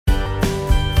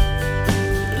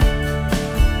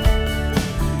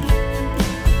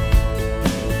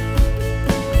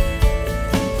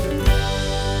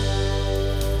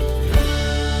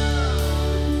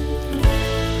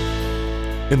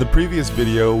In the previous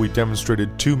video, we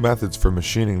demonstrated two methods for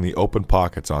machining the open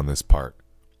pockets on this part.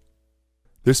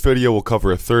 This video will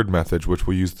cover a third method, which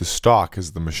will use the stock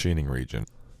as the machining region.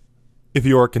 If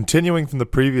you are continuing from the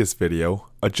previous video,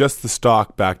 adjust the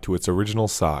stock back to its original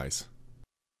size.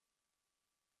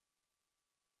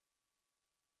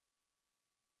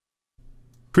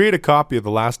 Create a copy of the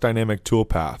last dynamic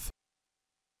toolpath.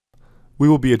 We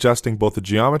will be adjusting both the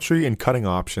geometry and cutting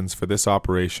options for this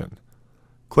operation.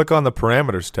 Click on the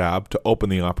Parameters tab to open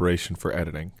the operation for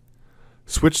editing.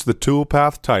 Switch to the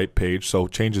Toolpath type page so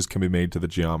changes can be made to the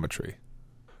geometry.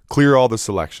 Clear all the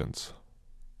selections.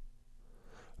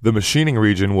 The machining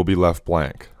region will be left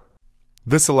blank.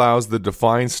 This allows the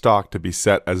defined stock to be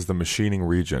set as the machining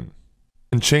region.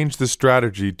 And change the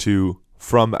strategy to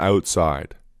From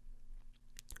Outside.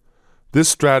 This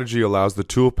strategy allows the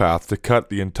toolpath to cut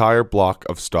the entire block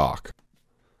of stock.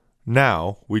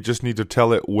 Now, we just need to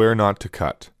tell it where not to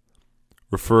cut,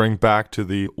 referring back to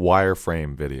the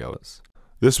wireframe videos.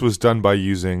 This was done by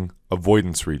using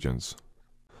avoidance regions.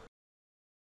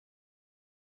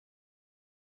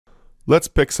 Let's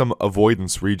pick some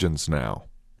avoidance regions now.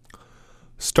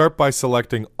 Start by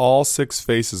selecting all 6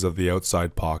 faces of the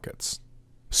outside pockets.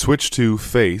 Switch to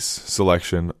Face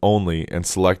Selection only and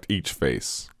select each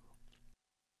face.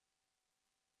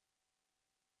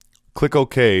 Click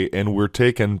OK and we're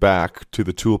taken back to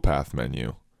the Toolpath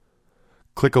menu.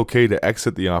 Click OK to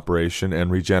exit the operation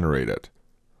and regenerate it.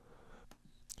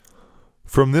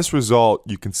 From this result,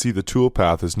 you can see the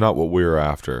toolpath is not what we are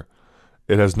after.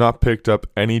 It has not picked up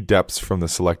any depths from the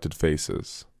selected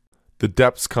faces. The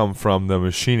depths come from the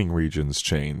machining regions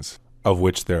chains, of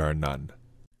which there are none.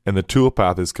 And the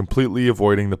toolpath is completely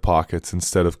avoiding the pockets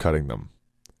instead of cutting them.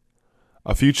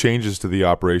 A few changes to the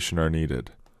operation are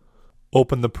needed.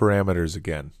 Open the parameters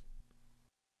again.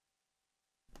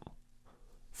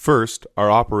 First,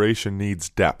 our operation needs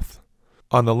depth.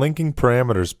 On the linking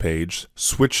parameters page,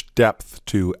 switch depth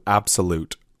to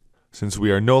absolute, since we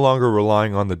are no longer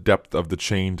relying on the depth of the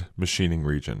chained machining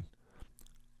region.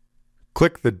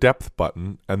 Click the depth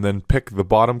button and then pick the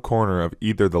bottom corner of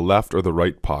either the left or the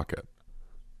right pocket.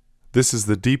 This is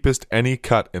the deepest any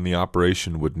cut in the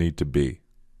operation would need to be.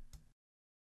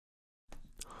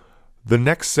 The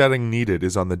next setting needed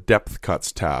is on the Depth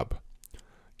Cuts tab.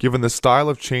 Given the style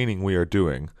of chaining we are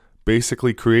doing,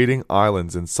 basically creating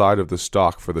islands inside of the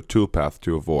stock for the toolpath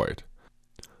to avoid.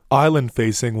 Island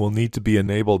facing will need to be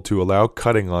enabled to allow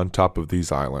cutting on top of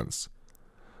these islands.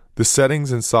 The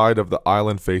settings inside of the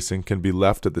island facing can be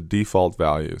left at the default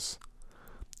values.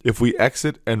 If we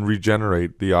exit and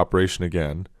regenerate the operation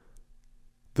again,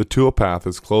 the toolpath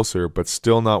is closer but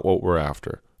still not what we're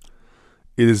after.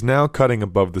 It is now cutting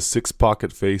above the 6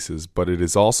 pocket faces, but it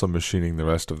is also machining the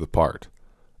rest of the part.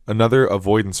 Another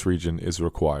avoidance region is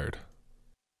required.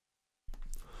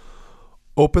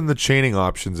 Open the chaining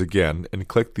options again and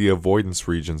click the avoidance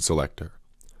region selector.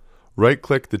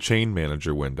 Right-click the chain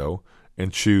manager window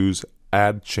and choose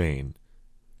Add Chain.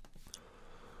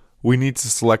 We need to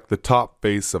select the top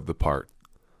face of the part.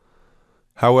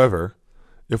 However,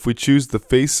 if we choose the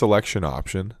face selection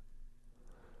option,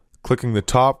 clicking the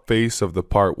top face of the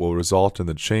part will result in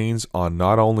the chains on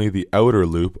not only the outer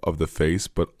loop of the face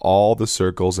but all the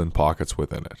circles and pockets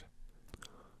within it.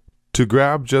 To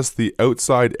grab just the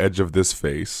outside edge of this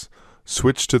face,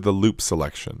 switch to the loop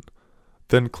selection,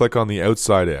 then click on the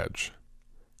outside edge.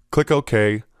 Click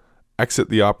OK, exit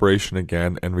the operation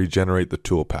again and regenerate the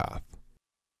toolpath.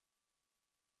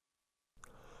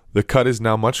 The cut is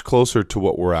now much closer to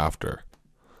what we're after.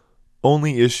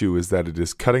 Only issue is that it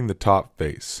is cutting the top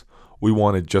face. We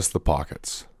wanted just the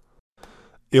pockets.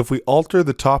 If we alter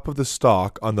the top of the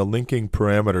stock on the linking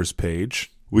parameters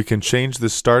page, we can change the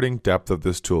starting depth of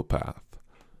this toolpath.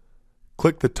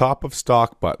 Click the top of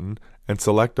stock button and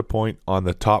select a point on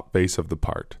the top face of the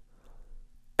part.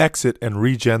 Exit and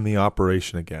regen the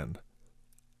operation again.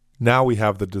 Now we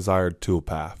have the desired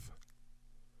toolpath.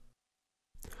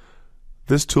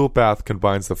 This toolpath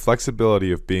combines the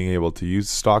flexibility of being able to use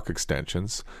stock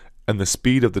extensions and the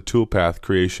speed of the toolpath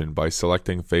creation by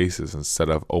selecting faces instead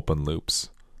of open loops.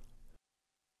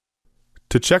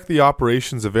 To check the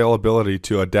operation's availability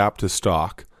to adapt to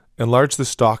stock, enlarge the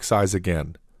stock size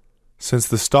again. Since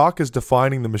the stock is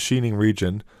defining the machining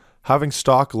region, having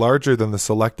stock larger than the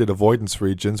selected avoidance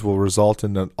regions will result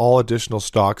in all additional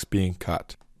stocks being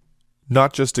cut,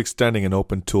 not just extending an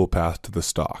open toolpath to the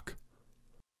stock.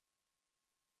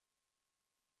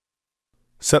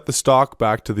 Set the stock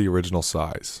back to the original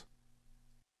size.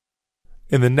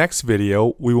 In the next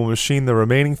video, we will machine the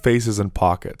remaining faces and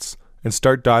pockets, and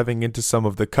start diving into some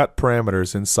of the cut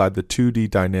parameters inside the 2D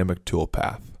dynamic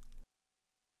toolpath.